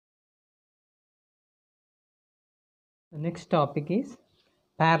The next topic is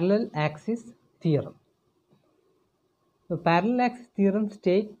parallel axis theorem. The parallel axis theorem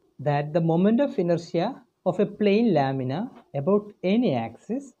states that the moment of inertia of a plane lamina about any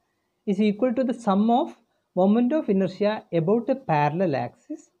axis is equal to the sum of moment of inertia about a parallel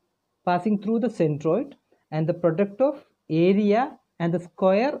axis passing through the centroid and the product of area and the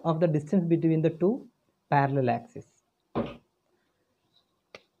square of the distance between the two parallel axes.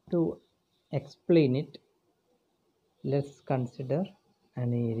 To explain it, let's consider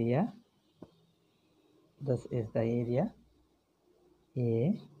an area. This is the area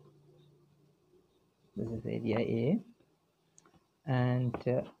A. This is area A, and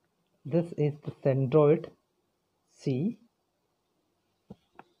this is the centroid C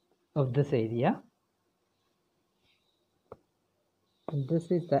of this area. And this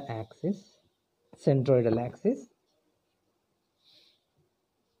is the axis, centroidal axis,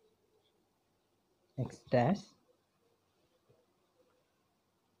 x dash,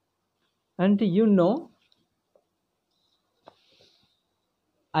 and you know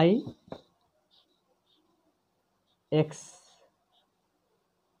I x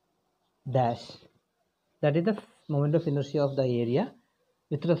dash, that is the moment of inertia of the area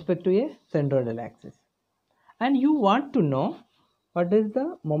with respect to a centroidal axis, and you want to know what is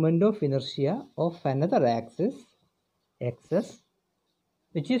the moment of inertia of another axis xs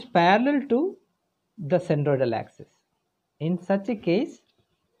which is parallel to the centroidal axis. In such a case,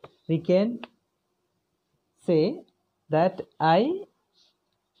 we can say that I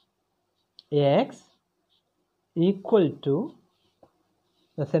x equal to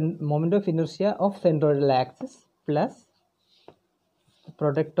the moment of inertia of centroidal axis plus the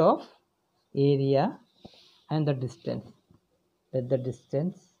product of area and the distance. Let the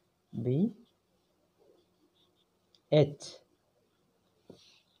distance be h.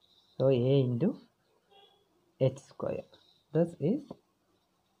 So a into h square. This is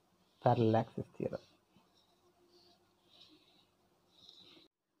parallel axis theorem.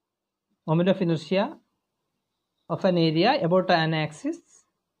 Moment of inertia of an area about an axis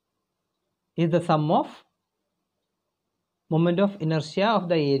is the sum of moment of inertia of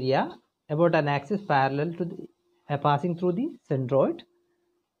the area about an axis parallel to the passing through the centroid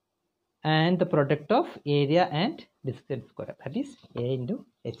and the product of area and distance square, that is a into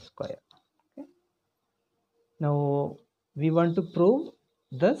h square. Okay. Now we want to prove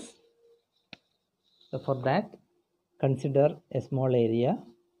this. So for that, consider a small area,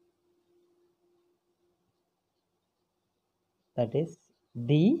 that is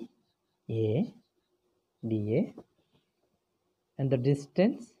dA, and the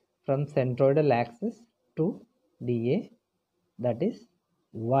distance from centroidal axis to dA, that is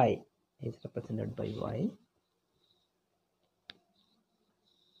y, is represented by y.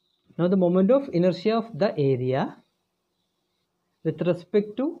 Now the moment of inertia of the area with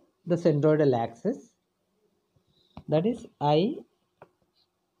respect to the centroidal axis, that is I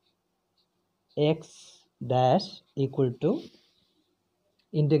x dash equal to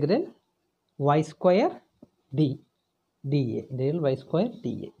integral y square dA, integral y square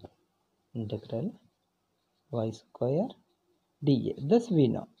dA, integral y square dA. Thus we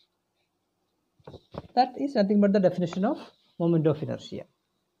know that is nothing but the definition of moment of inertia.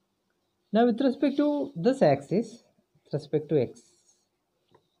 Now with respect to this axis, with respect to x,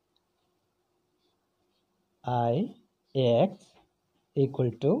 I x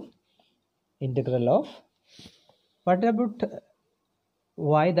equal to integral of, what about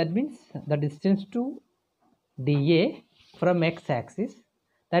y? That means the distance to dA from x axis,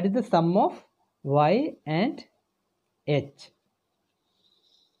 that is the sum of y and h.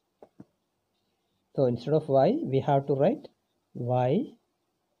 So instead of y, we have to write y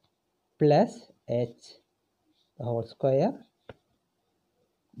plus h the whole square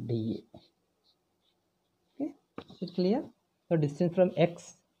dA. Okay, is it clear? So distance from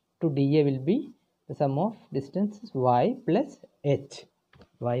x to dA will be the sum of distances y plus h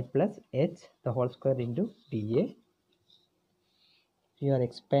the whole square into dA. If you are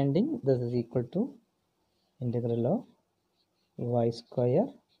expanding, this is equal to integral of y square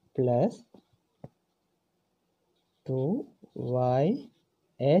plus 2y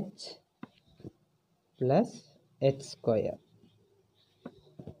h plus h square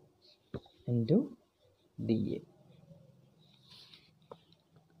into dA.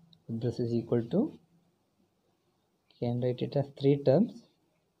 This is equal to, can write it as three terms,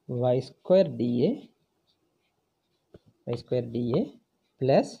 y square dA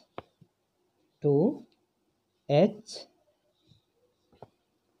plus 2h,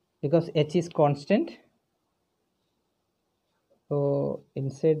 because h is constant, so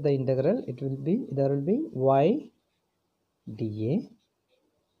inside the integral there will be y dA,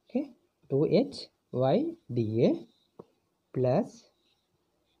 okay, 2h y dA plus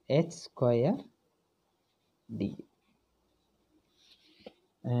h square dA,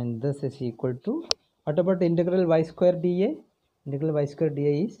 and this is equal to, what about the integral y square dA? Integral y square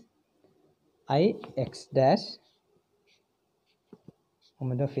dA is I x dash,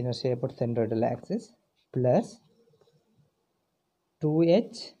 moment of inertia about centroidal axis, plus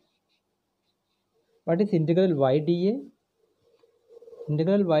 2h, what is integral y dA?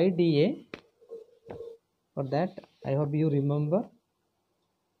 Integral y dA, for that I hope you remember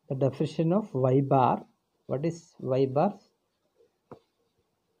the definition of y bar. What is y bar?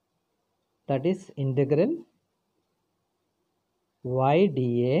 That is integral y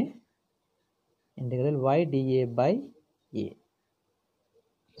dA, integral y dA by A.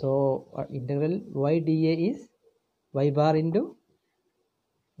 So integral y dA is y bar into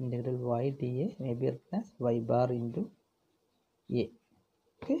integral y dA may be written as y bar into A.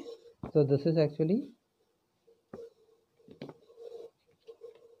 Okay, so this is actually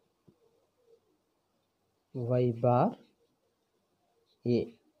y bar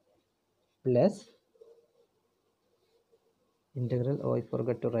A plus integral, oh I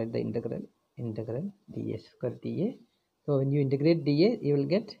forgot to write the integral dA square dA. So when you integrate dA, you will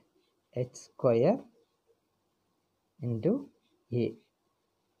get h square into A,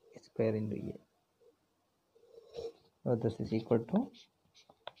 h square into A. So this is equal to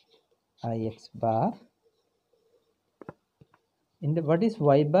Ix bar. In the, what is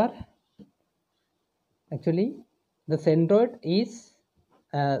y bar? Actually the centroid is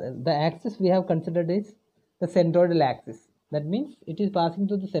the axis we have considered is the centroidal axis. That means it is passing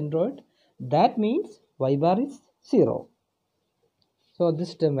through the centroid. That means y bar is 0. So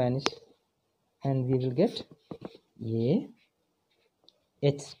this term vanishes and we will get A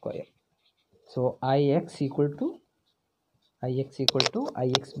h square. So Ix equal to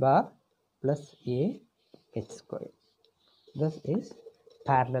Ix bar plus A h square. This is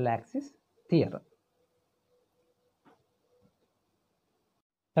parallel axis theorem.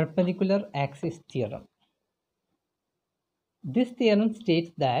 Perpendicular axis theorem. This theorem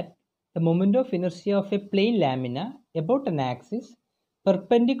states that the moment of inertia of a plane lamina about an axis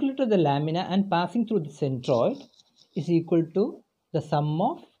perpendicular to the lamina and passing through the centroid is equal to the sum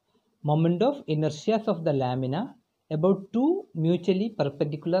of moment of inertia of the lamina about two mutually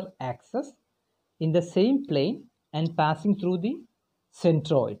perpendicular axes in the same plane and passing through the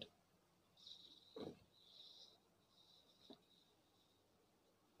centroid.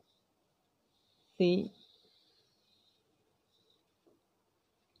 See,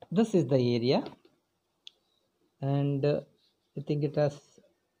 this is the area, and I think it has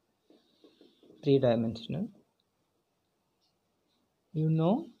three-dimensional. You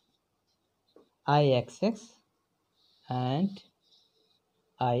know Ixx and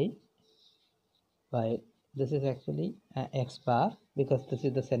I y. This is actually x bar because this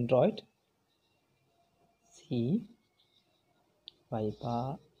is the centroid. C y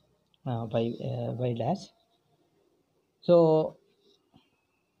bar y dash. So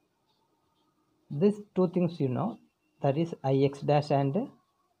these two things you know, that is Ix dash and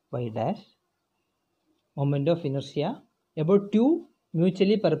y dash. Moment of inertia about two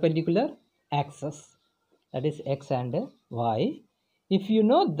mutually perpendicular axes, that is x and y. If you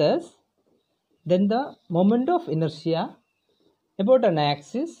know this, then the moment of inertia about an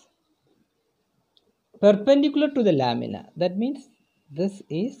axis perpendicular to the lamina, that means this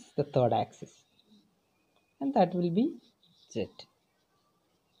is the third axis, and that will be z.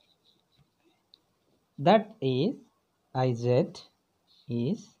 That is Iz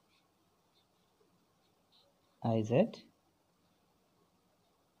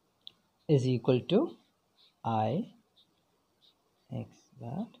is equal to I x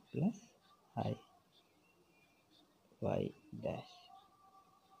bar plus I y dash,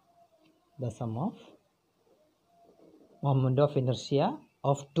 the sum of moment of inertia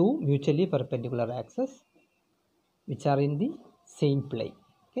of two mutually perpendicular axes which are in the same plane.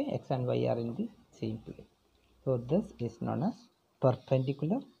 Okay, x and y are in the same plane. So this is known as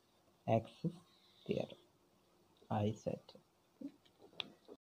perpendicular axis theorem, IZ.